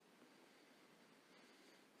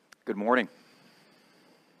Good morning.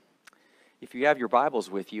 If you have your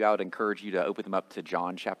Bibles with you, I would encourage you to open them up to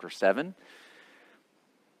John chapter 7.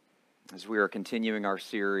 As we are continuing our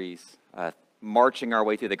series, marching our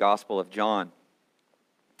way through the Gospel of John.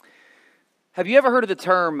 Have you ever heard of the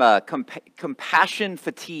term compassion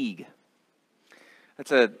fatigue?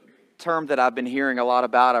 That's a term that I've been hearing a lot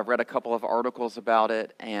about. I've read a couple of articles about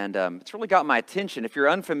it, and it's really got my attention. If you're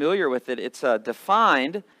unfamiliar with it, it's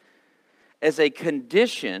defined as a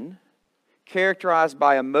condition characterized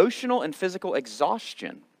by emotional and physical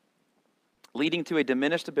exhaustion, leading to a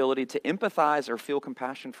diminished ability to empathize or feel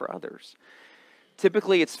compassion for others.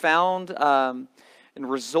 Typically, it's found and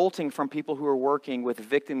resulting from people who are working with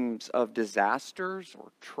victims of disasters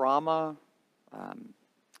or trauma,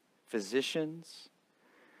 physicians.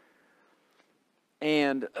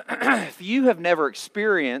 And if you have never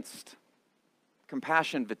experienced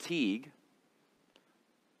compassion fatigue,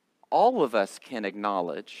 all of us can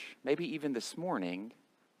acknowledge, maybe even this morning,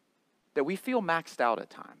 that we feel maxed out at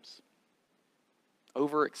times,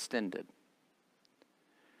 overextended,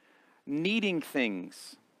 needing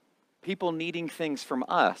things, people needing things from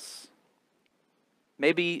us.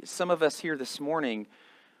 Maybe some of us here this morning,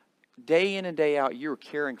 day in and day out, you're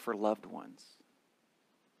caring for loved ones.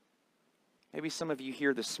 Maybe some of you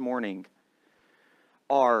here this morning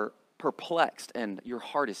are perplexed and your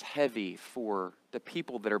heart is heavy for the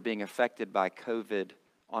people that are being affected by COVID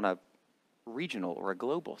on a regional or a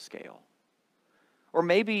global scale. Or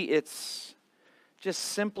maybe it's just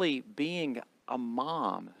simply being a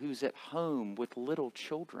mom who's at home with little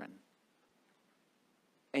children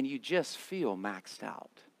and you just feel maxed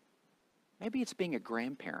out. Maybe it's being a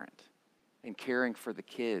grandparent and caring for the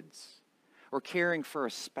kids, or caring for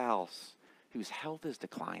a spouse whose health is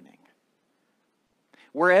declining.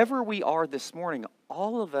 Wherever we are this morning,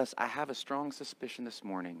 all of us, I have a strong suspicion this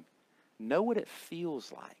morning, know what it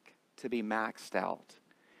feels like to be maxed out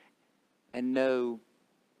and know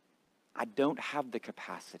I don't have the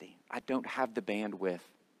capacity, I don't have the bandwidth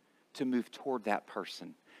to move toward that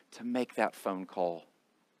person, to make that phone call,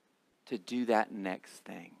 to do that next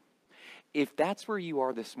thing. If that's where you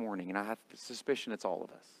are this morning, and I have the suspicion it's all of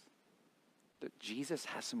us, that Jesus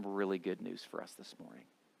has some really good news for us this morning.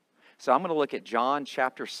 So I'm going to look at John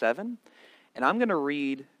chapter 7, and I'm going to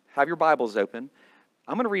read, have your Bibles open,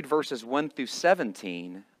 I'm going to read verses 1 through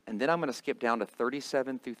 17, and then I'm going to skip down to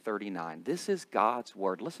 37 through 39. This is God's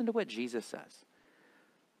word. Listen to what Jesus says.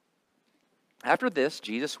 After this,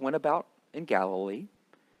 Jesus went about in Galilee.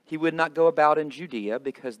 He would not go about in Judea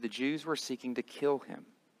because the Jews were seeking to kill him.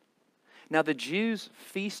 Now the Jews'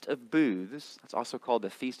 feast of booths, that's also called the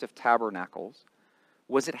Feast of Tabernacles,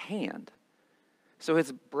 was at hand. So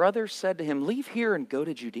his brothers said to him, "Leave here and go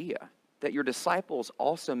to Judea, that your disciples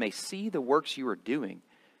also may see the works you are doing.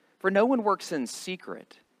 For no one works in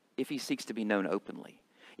secret if he seeks to be known openly.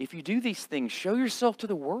 If you do these things, show yourself to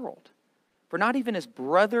the world." For not even his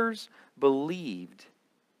brothers believed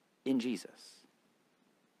in Jesus.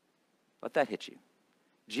 Let that hit you.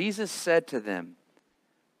 Jesus said to them,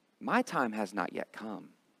 "My time has not yet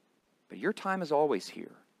come, but your time is always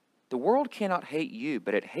here. The world cannot hate you,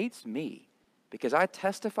 but it hates me, because I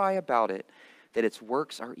testify about it that its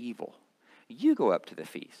works are evil. You go up to the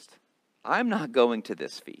feast. I'm not going to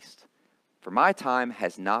this feast, for my time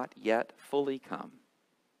has not yet fully come."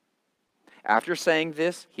 After saying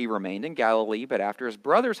this, he remained in Galilee, but after his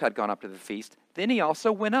brothers had gone up to the feast, then he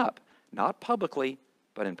also went up, not publicly,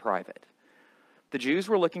 but in private. The Jews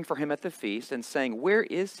were looking for him at the feast and saying, "Where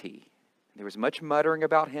is he?" There was much muttering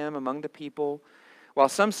about him among the people. While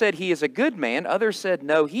some said, "He is a good man," others said,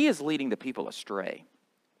 "No, he is leading the people astray."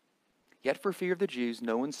 Yet for fear of the Jews,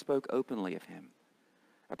 no one spoke openly of him.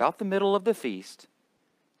 About the middle of the feast,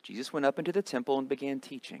 Jesus went up into the temple and began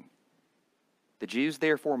teaching. The Jews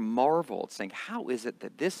therefore marveled, saying, "How is it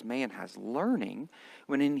that this man has learning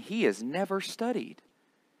when he has never studied?"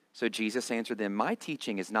 So Jesus answered them, "My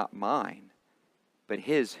teaching is not mine, but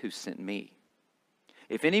his who sent me.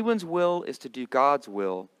 If anyone's will is to do God's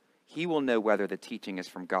will, he will know whether the teaching is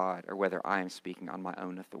from God or whether I am speaking on my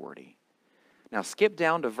own authority." Now skip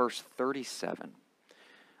down to verse 37.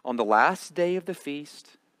 On the last day of the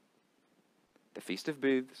Feast of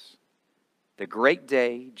Booths, the great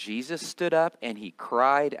day, Jesus stood up and he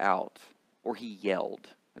cried out, or he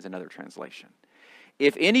yelled, as another translation,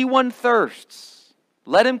 "If anyone thirsts,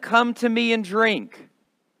 let him come to me and drink.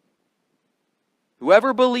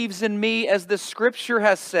 Whoever believes in me, as the scripture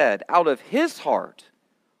has said, out of his heart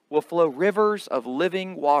will flow rivers of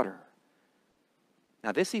living water."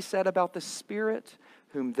 Now this he said about the Spirit,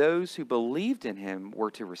 whom those who believed in him were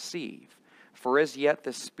to receive. For as yet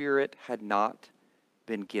the Spirit had not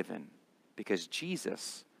been given, because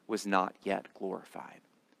Jesus was not yet glorified.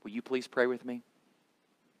 Will you please pray with me?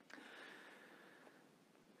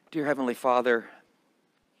 Dear Heavenly Father,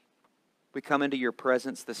 we come into your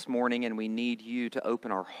presence this morning and we need you to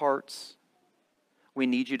open our hearts. We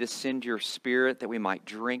need you to send your Spirit that we might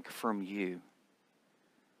drink from you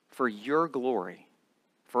for your glory,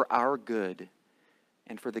 for our good,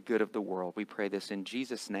 and for the good of the world. We pray this in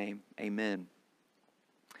Jesus' name. Amen.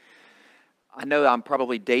 I know I'm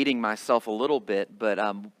probably dating myself a little bit, but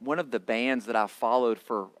one of the bands that I followed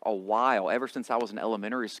for a while, ever since I was in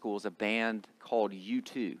elementary school, is a band called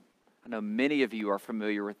U2. I know many of you are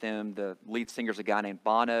familiar with them. The lead singer is a guy named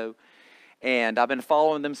Bono, and I've been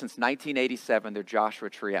following them since 1987, their Joshua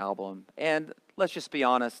Tree album. And let's just be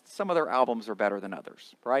honest, some of their albums are better than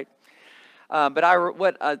others, right?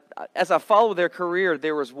 As I followed their career,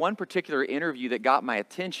 there was one particular interview that got my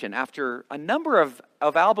attention. After a number of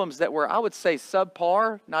albums that were, I would say,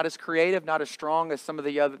 subpar, not as creative, not as strong as some of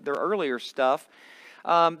their earlier stuff,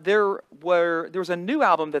 there was a new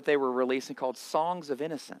album that they were releasing called Songs of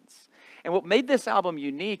Innocence. And what made this album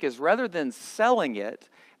unique is rather than selling it,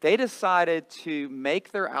 they decided to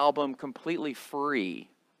make their album completely free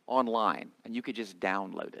online, and you could just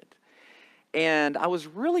download it. And I was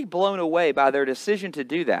really blown away by their decision to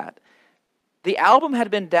do that. The album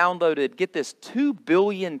had been downloaded, get this, 2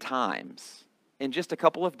 billion times in just a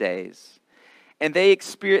couple of days. And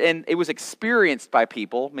it was experienced by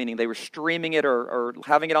people, meaning they were streaming it or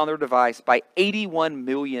having it on their device, by 81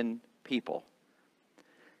 million people.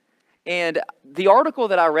 And the article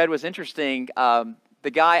that I read was interesting.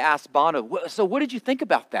 The guy asked Bono, so what did you think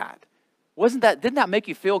about that? Didn't that make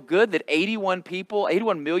you feel good that 81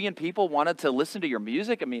 million people wanted to listen to your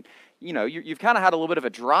music? I mean, you've kind of had a little bit of a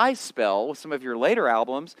dry spell with some of your later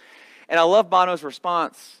albums. And I love Bono's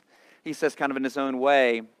response. He says kind of in his own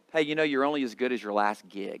way, hey, you're only as good as your last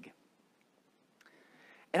gig.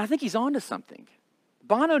 And I think he's on to something.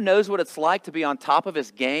 Bono knows what it's like to be on top of his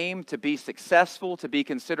game, to be successful, to be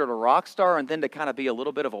considered a rock star, and then to kind of be a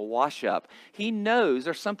little bit of a wash-up. He knows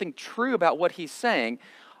there's something true about what he's saying.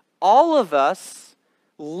 All of us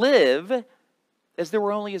live as though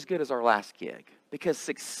we're only as good as our last gig, because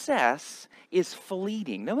success is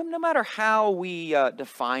fleeting. No matter how we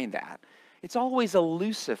define that, it's always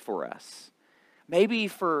elusive for us. Maybe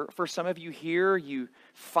for some of you here, you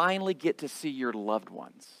finally get to see your loved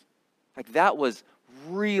ones. Like that was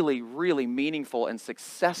really, really meaningful and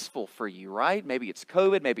successful for you, right? Maybe it's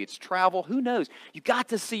COVID, maybe it's travel, who knows? You got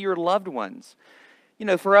to see your loved ones.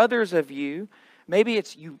 For others of you, maybe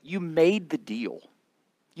it's you made the deal.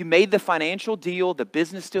 You made the financial deal, the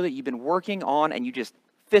business deal that you've been working on, and you just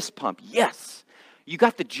fist pump. Yes, you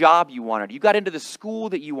got the job you wanted. You got into the school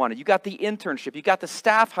that you wanted. You got the internship. You got the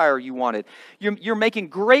staff hire you wanted. You're making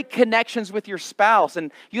great connections with your spouse,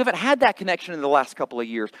 and you haven't had that connection in the last couple of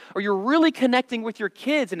years. Or you're really connecting with your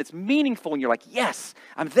kids, and it's meaningful, and you're like, yes,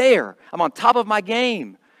 I'm there. I'm on top of my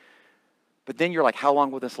game. But then you're like, how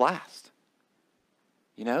long will this last?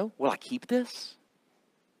 Will I keep this?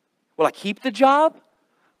 Will I keep the job?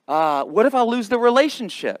 What if I lose the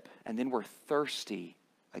relationship? And then we're thirsty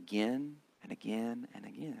again and again and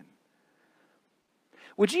again.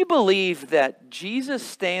 Would you believe that Jesus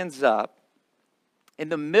stands up in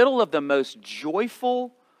the middle of the most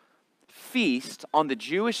joyful feast on the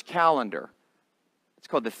Jewish calendar? It's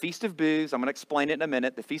called the Feast of Booths. I'm going to explain it in a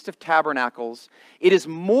minute. The Feast of Tabernacles. It is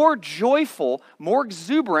more joyful, more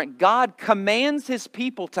exuberant. God commands his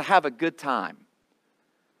people to have a good time.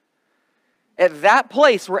 At that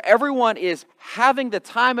place where everyone is having the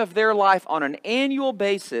time of their life on an annual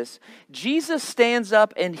basis, Jesus stands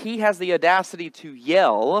up and he has the audacity to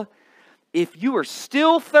yell, if you are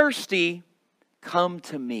still thirsty, come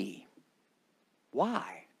to me.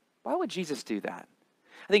 Why? Why would Jesus do that?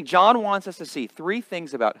 I think John wants us to see 3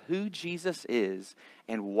 things about who Jesus is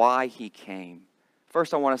and why he came.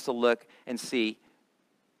 First, I want us to look and see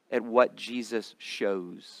at what Jesus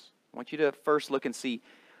shows. I want you to first look and see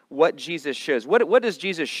what Jesus shows. What does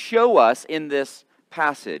Jesus show us in this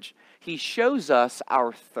passage? He shows us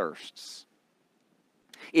our thirsts.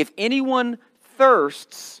 If anyone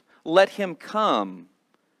thirsts, let him come.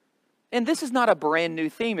 And this is not a brand new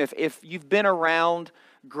theme. If you've been around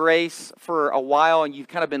Grace for a while and you've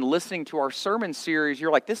kind of been listening to our sermon series,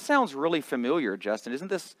 you're like, this sounds really familiar, Justin. Isn't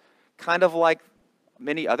this kind of like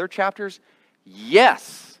many other chapters?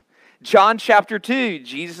 Yes. John chapter 2,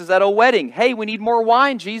 Jesus is at a wedding. Hey, we need more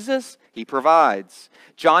wine, Jesus. He provides.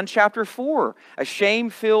 John chapter 4, a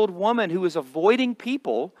shame-filled woman who is avoiding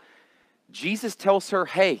people. Jesus tells her,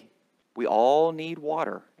 hey, we all need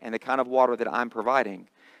water, and the kind of water that I'm providing.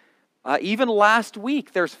 Even last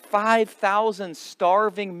week, there's 5,000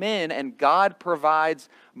 starving men, and God provides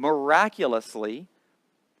miraculously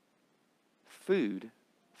food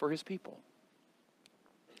for his people.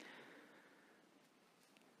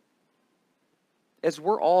 As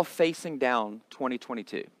we're all facing down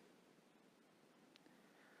 2022,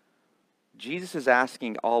 Jesus is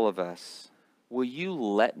asking all of us, will you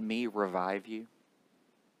let me revive you?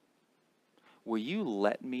 Will you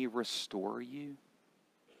let me restore you?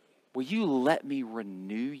 Will you let me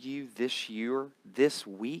renew you this year, this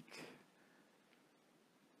week?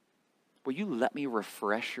 Will you let me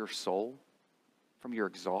refresh your soul from your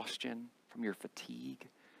exhaustion, from your fatigue,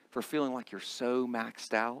 for feeling like you're so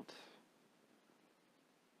maxed out?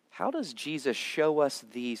 How does Jesus show us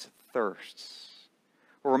these thirsts?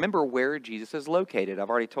 Well, remember where Jesus is located. I've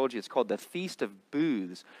already told you it's called the Feast of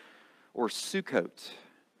Booths, or Sukkot.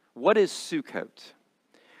 What is Sukkot?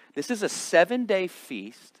 This is a 7-day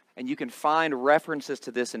feast, and you can find references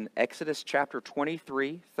to this in Exodus chapter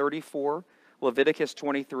 23, 34, Leviticus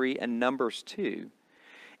 23, and Numbers 2.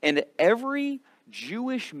 And every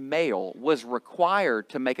Jewish male was required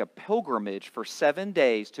to make a pilgrimage for 7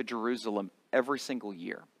 days to Jerusalem every single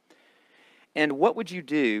year. And what would you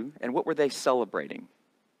do, and what were they celebrating?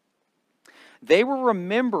 They were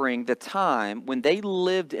remembering the time when they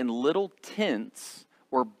lived in little tents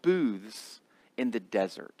or booths in the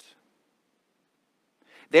desert.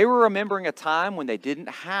 They were remembering a time when they didn't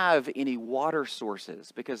have any water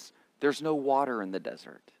sources because there's no water in the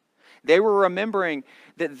desert. They were remembering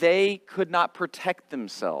that they could not protect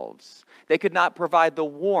themselves. They could not provide the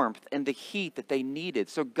warmth and the heat that they needed.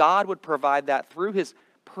 So God would provide that through his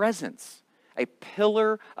presence, a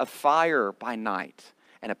pillar of fire by night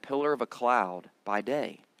and a pillar of a cloud by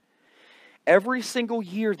day. Every single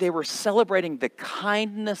year they were celebrating the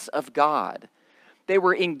kindness of God. They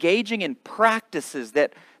were engaging in practices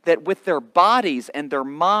that with their bodies and their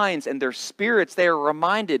minds and their spirits, they are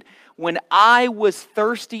reminded, when I was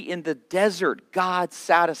thirsty in the desert, God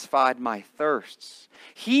satisfied my thirsts.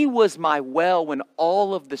 He was my well when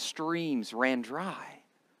all of the streams ran dry.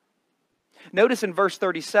 Notice in verse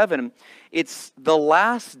 37, it's the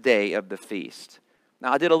last day of the feast.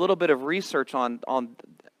 Now, I did a little bit of research on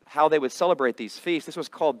how they would celebrate these feasts. This was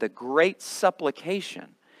called the Great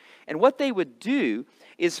Supplication. And what they would do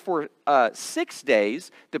is for 6 days,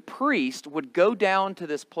 the priest would go down to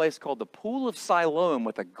this place called the Pool of Siloam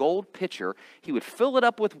with a gold pitcher. He would fill it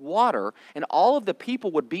up with water, and all of the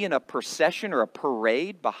people would be in a procession or a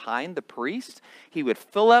parade behind the priest. He would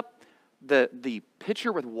fill up the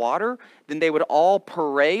pitcher with water. Then they would all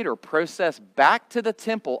parade or process back to the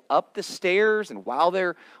temple, up the stairs, and while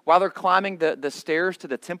they're climbing the stairs to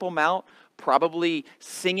the Temple Mount, probably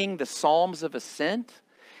singing the Psalms of Ascent.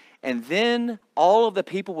 And then all of the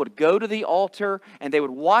people would go to the altar and they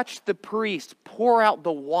would watch the priest pour out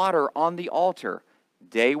the water on the altar.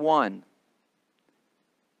 Day 1,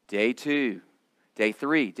 day 2, day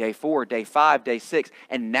 3, day 4, day 5, day 6,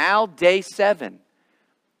 and now day 7.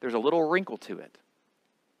 There's a little wrinkle to it.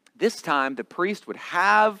 This time the priest would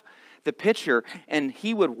have the pitcher and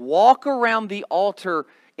he would walk around the altar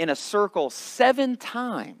in a circle 7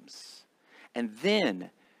 times. And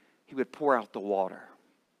then he would pour out the water.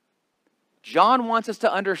 John wants us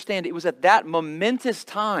to understand it was at that momentous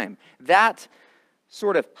time, that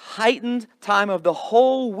sort of heightened time of the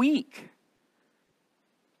whole week,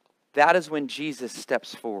 that is when Jesus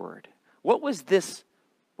steps forward. What was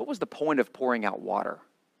the point of pouring out water?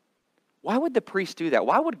 Why would the priest do that?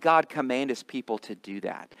 Why would God command his people to do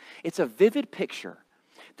that? It's a vivid picture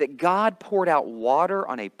that God poured out water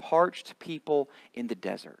on a parched people in the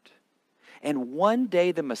desert. And one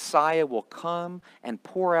day the Messiah will come and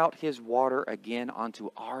pour out his water again onto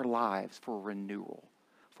our lives for renewal,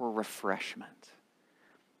 for refreshment.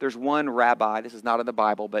 There's one rabbi, this is not in the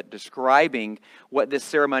Bible, but describing what this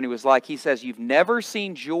ceremony was like. He says, you've never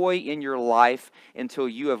seen joy in your life until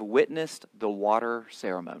you have witnessed the water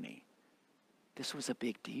ceremony. This was a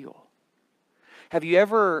big deal. Have you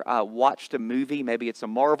ever watched a movie? Maybe it's a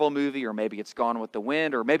Marvel movie, or maybe it's Gone with the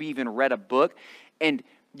Wind, or maybe even read a book, and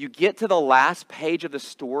you get to the last page of the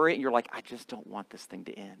story and you're like, I just don't want this thing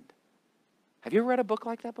to end. Have you ever read a book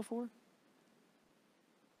like that before?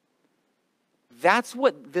 That's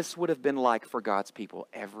what this would have been like for God's people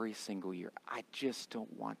every single year. I just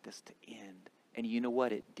don't want this to end. And you know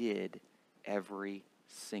what? It did every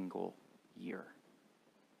single year.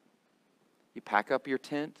 You pack up your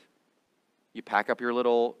tent. You pack up your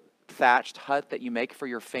little thatched hut that you make for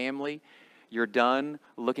your family. You're done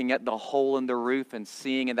looking at the hole in the roof and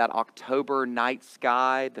seeing in that October night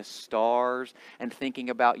sky the stars and thinking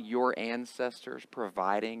about your ancestors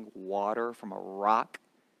providing water from a rock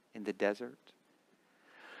in the desert?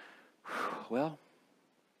 Well,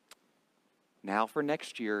 now for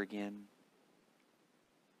next year again.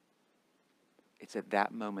 It's at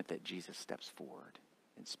that moment that Jesus steps forward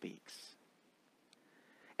and speaks.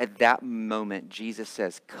 At that moment, Jesus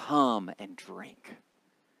says, "Come and drink.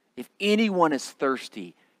 If anyone is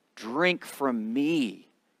thirsty, drink from me."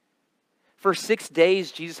 For 6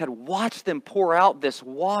 days, Jesus had watched them pour out this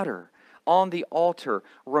water on the altar,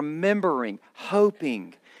 remembering,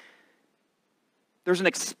 hoping. There's an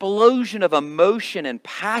explosion of emotion and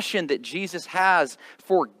passion that Jesus has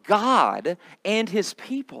for God and his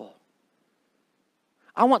people.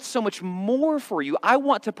 I want so much more for you. I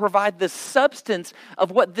want to provide the substance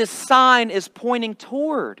of what this sign is pointing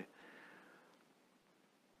toward.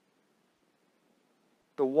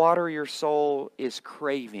 The water your soul is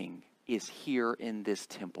craving is here in this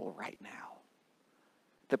temple right now.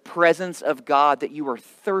 The presence of God that you are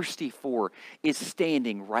thirsty for is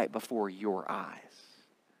standing right before your eyes.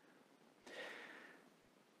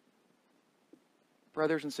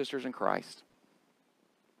 Brothers and sisters in Christ,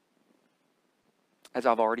 as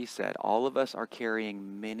I've already said, all of us are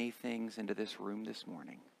carrying many things into this room this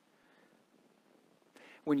morning.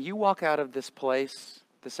 When you walk out of this place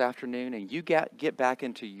this afternoon and you get back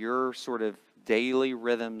into your sort of daily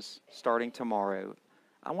rhythms starting tomorrow,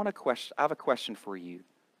 I have a question for you.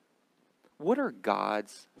 What are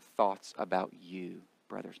God's thoughts about you,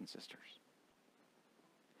 brothers and sisters?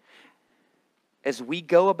 As we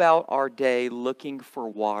go about our day looking for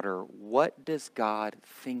water, what does God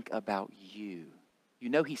think about you? You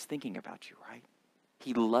know he's thinking about you, right?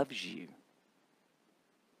 He loves you.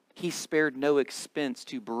 He spared no expense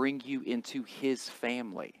to bring you into his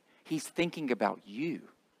family. He's thinking about you.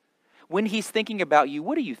 When he's thinking about you,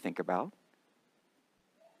 what do you think about?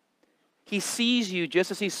 He sees you just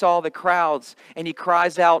as he saw the crowds, and he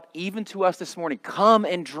cries out even to us this morning, "Come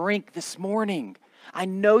and drink this morning. I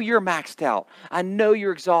know you're maxed out. I know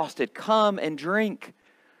you're exhausted. Come and drink."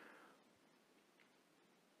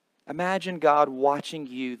 Imagine God watching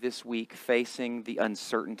you this week facing the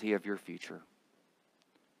uncertainty of your future.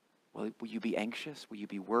 Will you be anxious? Will you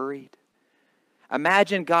be worried?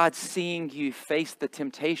 Imagine God seeing you face the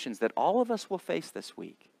temptations that all of us will face this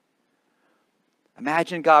week.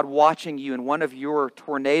 Imagine God watching you in one of your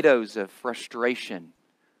tornadoes of frustration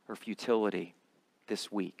or futility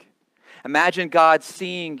this week. Imagine God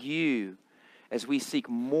seeing you as we seek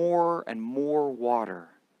more and more water,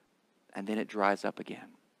 and then it dries up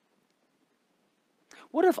again.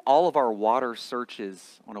 What if all of our water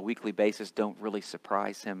searches on a weekly basis don't really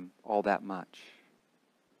surprise him all that much?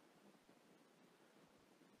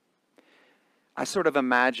 I sort of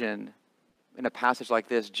imagine in a passage like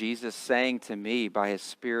this, Jesus saying to me by his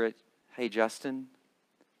Spirit, "Hey, Justin,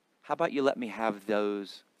 how about you let me have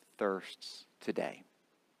those thirsts today?"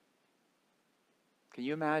 Can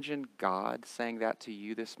you imagine God saying that to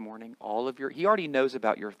you this morning? He already knows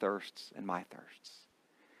about your thirsts and my thirsts.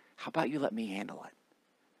 How about you let me handle it?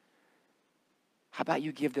 How about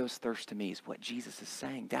you give those thirsts to me is what Jesus is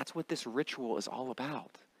saying. That's what this ritual is all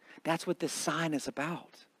about. That's what this sign is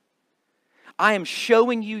about. I am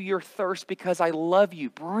showing you your thirst because I love you.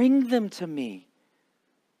 Bring them to me.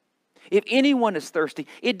 If anyone is thirsty,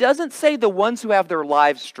 it doesn't say the ones who have their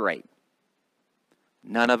lives straight.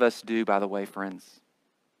 None of us do, by the way, friends.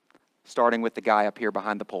 Starting with the guy up here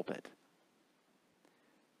behind the pulpit.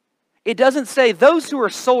 It doesn't say those who are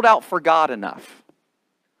sold out for God enough.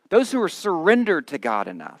 Those who are surrendered to God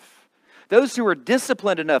enough. Those who are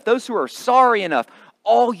disciplined enough. Those who are sorry enough.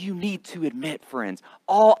 All you need to admit, friends,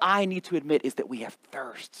 all I need to admit is that we have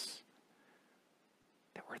thirsts.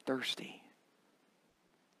 That we're thirsty.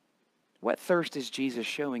 What thirst is Jesus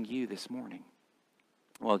showing you this morning?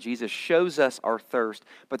 Well, Jesus shows us our thirst,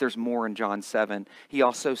 but there's more in John 7. He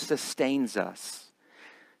also sustains us.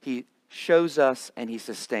 He shows us and he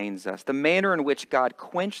sustains us. The manner in which God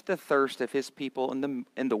quenched the thirst of his people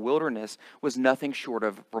in the wilderness was nothing short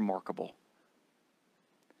of remarkable.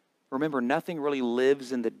 Remember, nothing really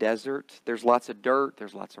lives in the desert. There's lots of dirt,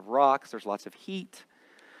 there's lots of rocks, there's lots of heat,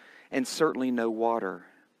 and certainly no water.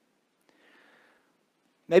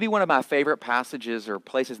 Maybe one of my favorite passages or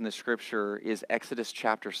places in the scripture is Exodus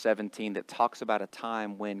chapter 17 that talks about a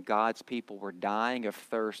time when God's people were dying of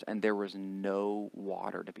thirst and there was no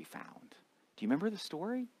water to be found. Do you remember the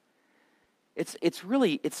story? It's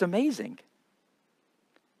amazing.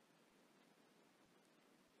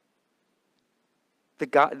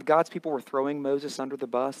 God's people were throwing Moses under the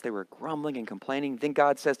bus. They were grumbling and complaining. Then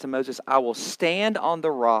God says to Moses, "I will stand on the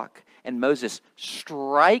rock." And Moses,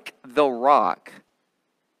 "Strike the rock,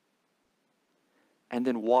 and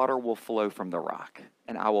then water will flow from the rock."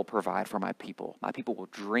 and I will provide for my people. My people will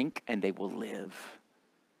drink and they will live.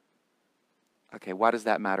 Okay, why does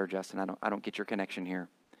that matter, Justin? I don't get your connection here.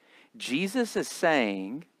 Jesus is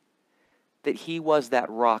saying that he was that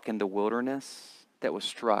rock in the wilderness that was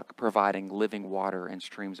struck, providing living water and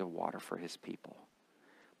streams of water for his people.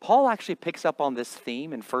 Paul actually picks up on this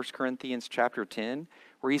theme in 1 Corinthians chapter 10,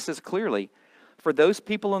 where he says clearly, for those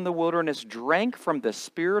people in the wilderness drank from the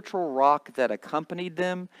spiritual rock that accompanied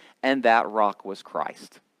them, and that rock was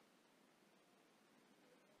Christ.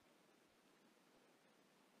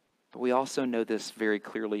 But we also know this very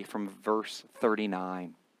clearly from verse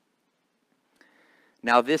 39.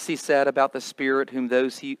 Now this he said about the Spirit, whom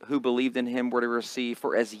those who believed in him were to receive,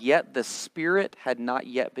 for as yet the Spirit had not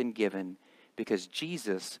yet been given, because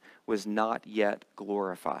Jesus was not yet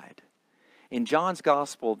glorified. In John's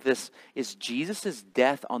gospel, this is Jesus'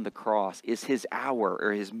 death on the cross, is his hour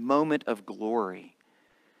or his moment of glory.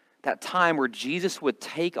 That time where Jesus would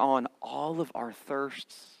take on all of our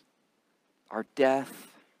thirsts, our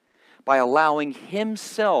death, by allowing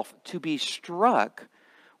himself to be struck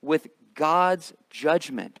with God's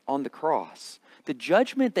judgment on the cross. The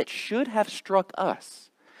judgment that should have struck us.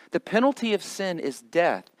 The penalty of sin is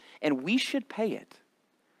death, and we should pay it.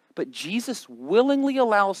 But Jesus willingly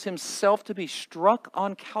allows himself to be struck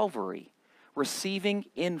on Calvary, receiving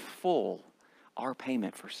in full our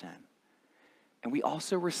payment for sin. And we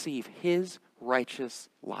also receive his righteous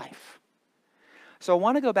life. So I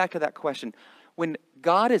want to go back to that question. When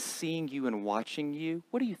God is seeing you and watching you,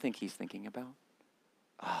 what do you think he's thinking about?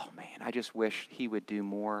 Oh man, I just wish he would do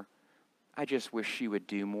more. I just wish she would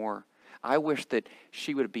do more. I wish that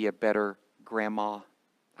she would be a better grandma.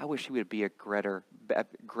 I wish he would be a greater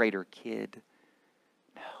kid.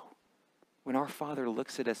 No. When our Father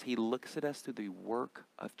looks at us, he looks at us through the work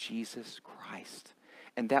of Jesus Christ.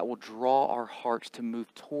 And that will draw our hearts to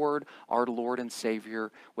move toward our Lord and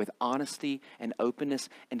Savior with honesty and openness,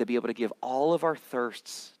 and to be able to give all of our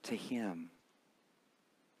thirsts to him.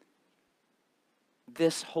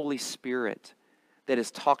 This Holy Spirit that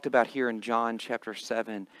is talked about here in John chapter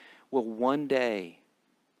 7 will one day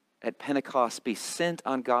at Pentecost be sent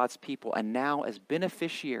on God's people. And now as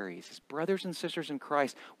beneficiaries, as brothers and sisters in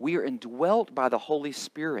Christ, we are indwelt by the Holy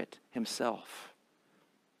Spirit himself,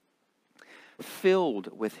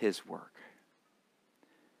 filled with his work.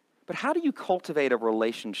 But how do you cultivate a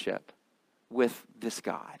relationship with this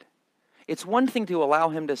God? It's one thing to allow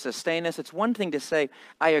him to sustain us. It's one thing to say,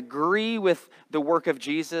 I agree with the work of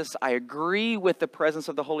Jesus. I agree with the presence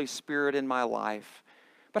of the Holy Spirit in my life.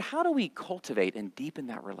 But how do we cultivate and deepen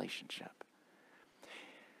that relationship?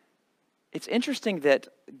 It's interesting that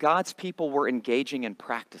God's people were engaging in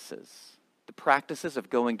practices. The practices of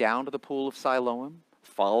going down to the pool of Siloam,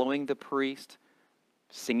 following the priest,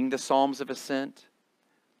 singing the Psalms of Ascent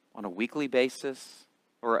on a weekly basis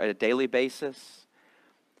or a daily basis.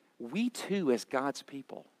 We too, as God's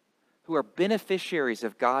people, who are beneficiaries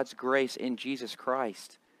of God's grace in Jesus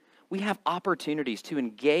Christ, we have opportunities to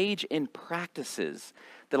engage in practices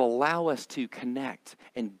that allow us to connect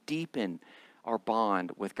and deepen our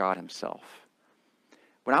bond with God himself.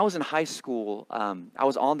 When I was in high school, I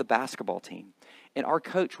was on the basketball team. And our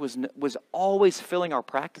coach was always filling our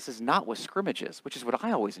practices not with scrimmages, which is what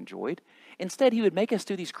I always enjoyed. Instead, he would make us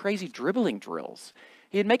do these crazy dribbling drills.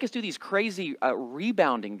 He'd make us do these crazy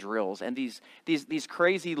rebounding drills and these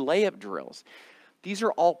crazy layup drills. These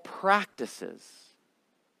are all practices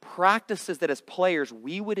that as players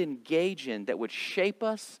we would engage in that would shape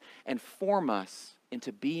us and form us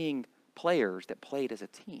into being players that played as a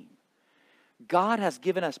team. God has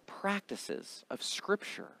given us practices of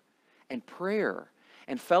Scripture and prayer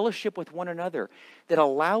and fellowship with one another that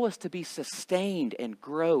allow us to be sustained and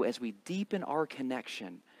grow as we deepen our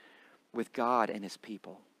connection with God and his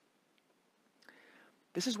people.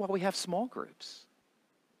 This is why we have small groups.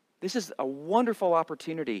 This is a wonderful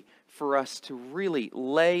opportunity for us to really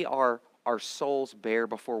lay our souls bare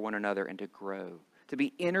before one another and to grow, to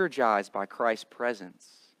be energized by Christ's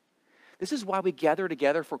presence. This is why we gather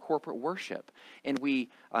together for corporate worship and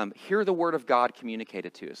we hear the word of God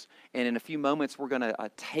communicated to us. And in a few moments, we're going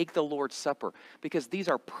to take the Lord's Supper, because these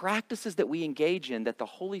are practices that we engage in that the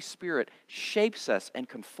Holy Spirit shapes us and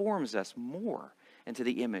conforms us more into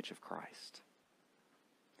the image of Christ.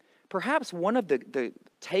 Perhaps one of the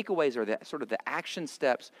takeaways or the sort of the action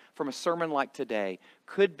steps from a sermon like today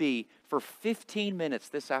could be for 15 minutes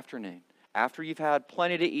this afternoon, after you've had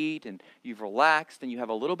plenty to eat and you've relaxed and you have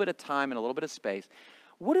a little bit of time and a little bit of space,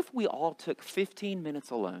 what if we all took 15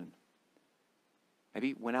 minutes alone?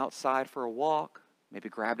 Maybe went outside for a walk, maybe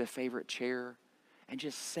grabbed a favorite chair, and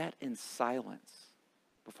just sat in silence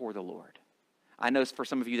before the Lord. I know for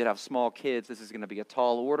some of you that have small kids, this is going to be a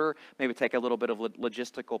tall order, maybe take a little bit of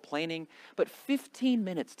logistical planning, but 15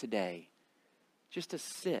 minutes today just to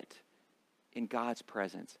sit in God's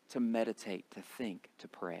presence, to meditate, to think, to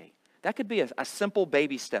pray. That could be a simple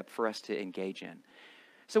baby step for us to engage in.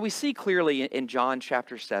 So we see clearly in John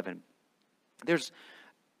chapter 7, there's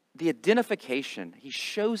the identification. He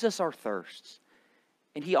shows us our thirsts,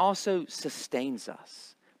 and he also sustains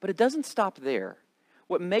us. But it doesn't stop there.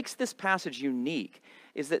 What makes this passage unique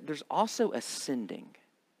is that there's also ascending.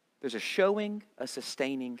 There's a showing, a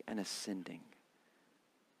sustaining, and ascending.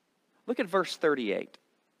 Look at verse 38.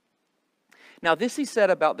 Now this he said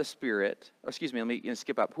about the Spirit, let me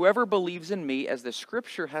skip up. Whoever believes in me, as the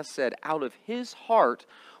Scripture has said, out of his heart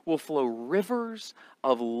will flow rivers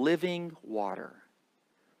of living water.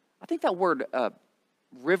 I think that word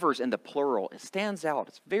rivers in the plural, it stands out.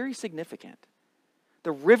 It's very significant.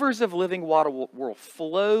 The rivers of living water will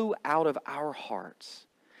flow out of our hearts.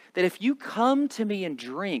 That if you come to me and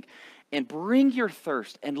drink and bring your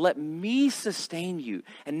thirst and let me sustain you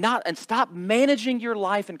and stop managing your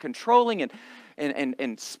life and controlling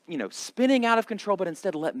and spinning out of control, but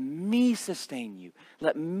instead let me sustain you,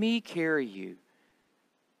 let me carry you,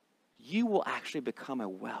 you will actually become a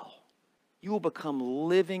well. You will become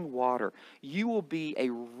living water. You will be a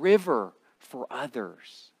river for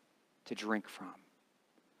others to drink from.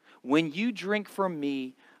 When you drink from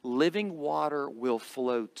me, living water will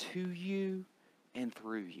flow to you and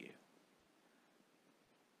through you.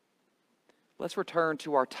 Let's return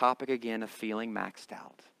to our topic again of feeling maxed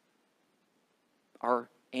out. Our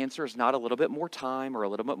answer is not a little bit more time or a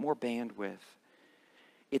little bit more bandwidth.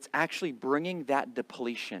 It's actually bringing that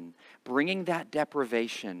depletion, bringing that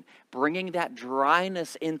deprivation, bringing that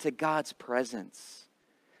dryness into God's presence.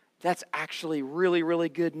 That's actually really, really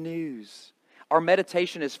good news. Our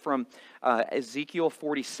meditation is from Ezekiel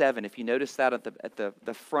 47, if you notice that at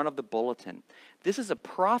the front of the bulletin. This is a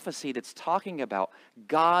prophecy that's talking about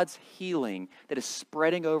God's healing that is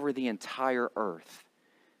spreading over the entire earth.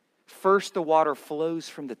 First, the water flows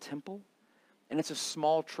from the temple, and it's a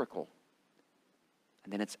small trickle.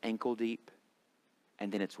 And then it's ankle deep,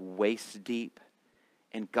 and then it's waist deep,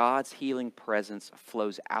 and God's healing presence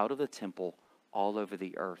flows out of the temple all over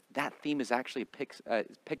the earth. That theme is actually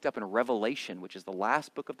picked up in Revelation, which is the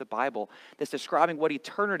last book of the Bible that's describing what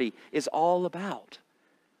eternity is all about.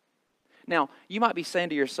 Now, you might be saying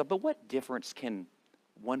to yourself, but what difference can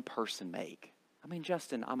one person make? I mean,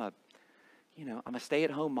 Justin, I'm a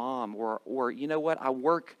stay-at-home mom, or you know what, I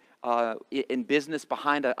work in business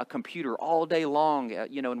behind a computer all day long,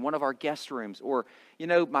 in one of our guest rooms, or,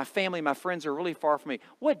 my family, my friends are really far from me.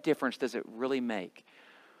 What difference does it really make?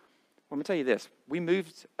 Well, let me tell you this. We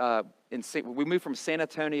moved from San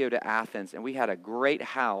Antonio to Athens, and we had a great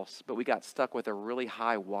house, but we got stuck with a really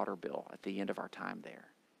high water bill at the end of our time there.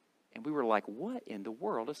 And we were like, what in the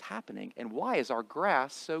world is happening? And why is our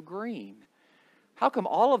grass so green? How come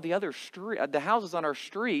all of the other the houses on our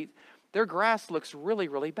street, their grass looks really,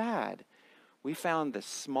 really bad? We found the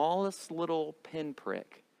smallest little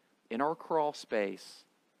pinprick in our crawl space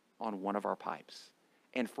on one of our pipes.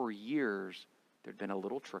 And for years, there'd been a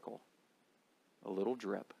little trickle, a little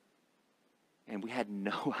drip. And we had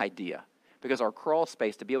no idea. Because our crawl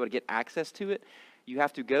space, to be able to get access to it, you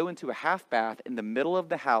have to go into a half bath in the middle of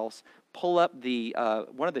the house, pull up the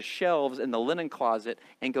one of the shelves in the linen closet,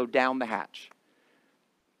 and go down the hatch.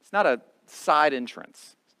 It's not a side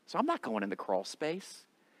entrance. So I'm not going in the crawl space.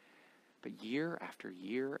 But year after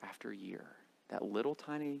year after year, that little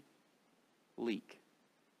tiny leak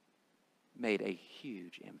made a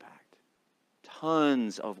huge impact.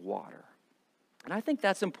 Tons of water. And I think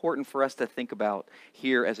that's important for us to think about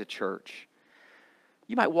here as a church.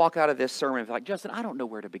 You might walk out of this sermon and be like, Justin, I don't know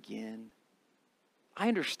where to begin. I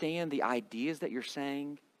understand the ideas that you're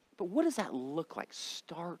saying, but what does that look like?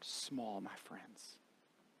 Start small, my friends.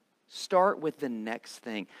 Start with the next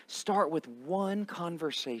thing. Start with one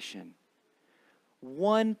conversation.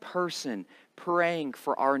 One person praying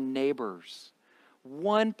for our neighbors.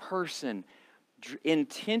 One person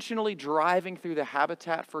intentionally driving through the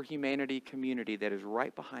Habitat for Humanity community that is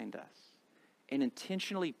right behind us. And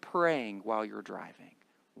intentionally praying while you're driving.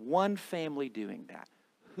 One family doing that.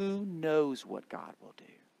 Who knows what God will do?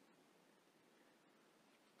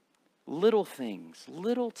 Little things,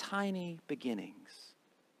 little tiny beginnings.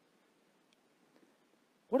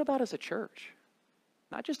 What about as a church?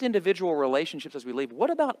 Not just individual relationships as we leave. What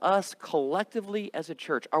about us collectively as a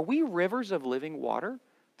church? Are we rivers of living water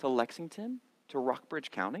to Lexington, to Rockbridge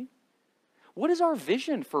County? What is our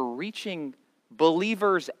vision for reaching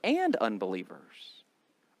believers and unbelievers?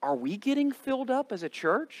 Are we getting filled up as a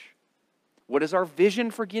church? What is our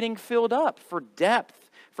vision for getting filled up, for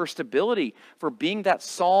depth, for stability, for being that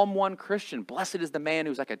Psalm 1 Christian? Blessed is the man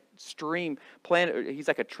who's like a stream planted, he's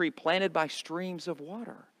like a tree planted by streams of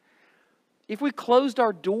water. If we closed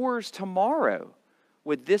our doors tomorrow,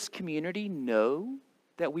 would this community know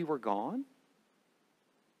that we were gone?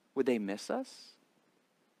 Would they miss us?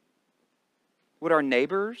 Would our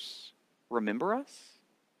neighbors remember us?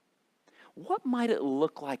 What might it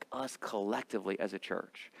look like us collectively as a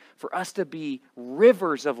church for us to be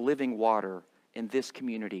rivers of living water in this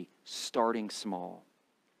community, starting small?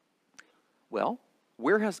 Well,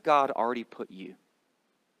 where has God already put you?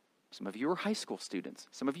 Some of you are high school students.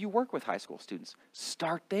 Some of you work with high school students.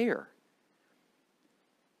 Start there.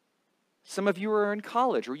 Some of you are in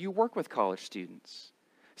college or you work with college students.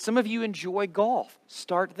 Some of you enjoy golf.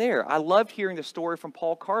 Start there. I loved hearing the story from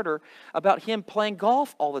Paul Carter about him playing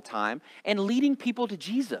golf all the time and leading people to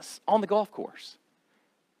Jesus on the golf course.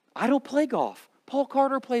 I don't play golf. Paul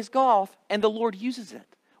Carter plays golf and the Lord uses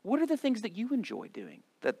it. What are the things that you enjoy doing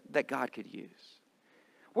that God could use?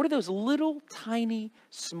 What are those little, tiny,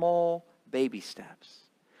 small baby steps?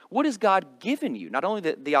 What has God given you? Not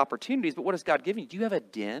only the opportunities, but what has God given you? Do you have a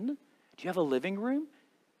den? Do you have a living room?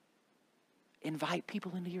 Invite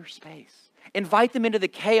people into your space. Invite them into the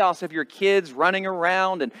chaos of your kids running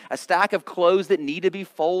around and a stack of clothes that need to be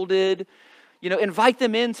folded. Invite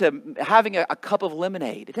them into having a cup of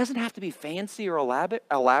lemonade. It doesn't have to be fancy or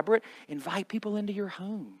elaborate. Invite people into your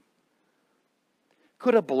home.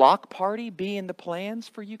 Could a block party be in the plans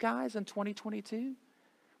for you guys in 2022?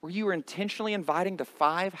 Where you are intentionally inviting the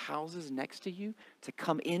 5 houses next to you to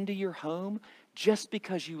come into your home just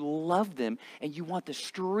because you love them and you want the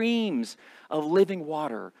streams of living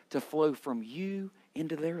water to flow from you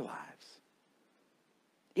into their lives.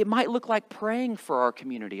 It might look like praying for our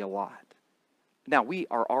community a lot. Now, we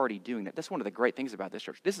are already doing that. That's one of the great things about this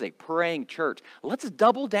church. This is a praying church. Let's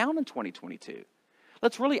double down in 2022.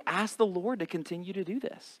 Let's really ask the Lord to continue to do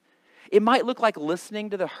this. It might look like listening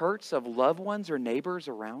to the hurts of loved ones or neighbors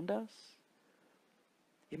around us.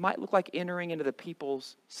 It might look like entering into the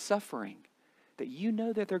people's suffering that you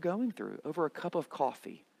know that they're going through over a cup of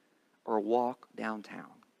coffee or a walk downtown.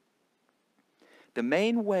 The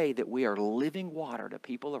main way that we are living water to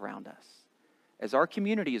people around us, as our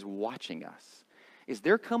community is watching us, is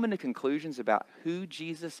they're coming to conclusions about who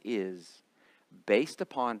Jesus is based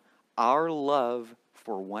upon our love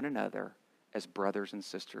for one another as brothers and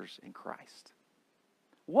sisters in Christ.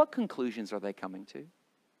 What conclusions are they coming to?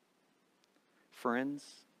 Friends,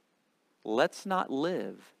 let's not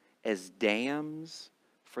live as dams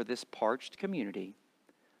for this parched community.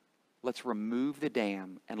 Let's remove the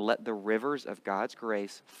dam and let the rivers of God's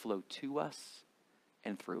grace flow to us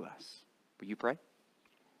and through us. Will you pray?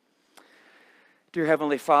 Dear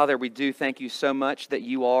Heavenly Father, we do thank you so much that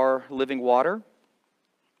you are living water,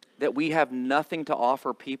 that we have nothing to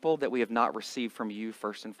offer people that we have not received from you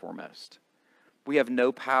first and foremost. We have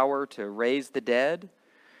no power to raise the dead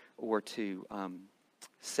or to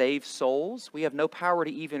save souls. We have no power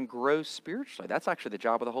to even grow spiritually. That's actually the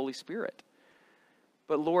job of the Holy Spirit.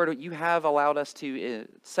 But Lord, you have allowed us to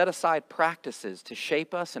set aside practices to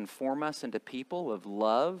shape us and form us into people of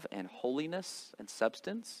love and holiness and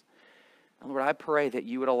substance. And Lord, I pray that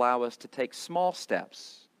you would allow us to take small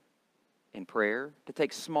steps in prayer, to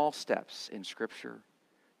take small steps in Scripture,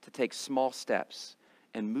 to take small steps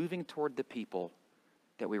in moving toward the people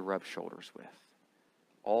that we rub shoulders with.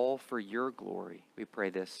 All for your glory. We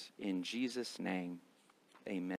pray this in Jesus' name. Amen.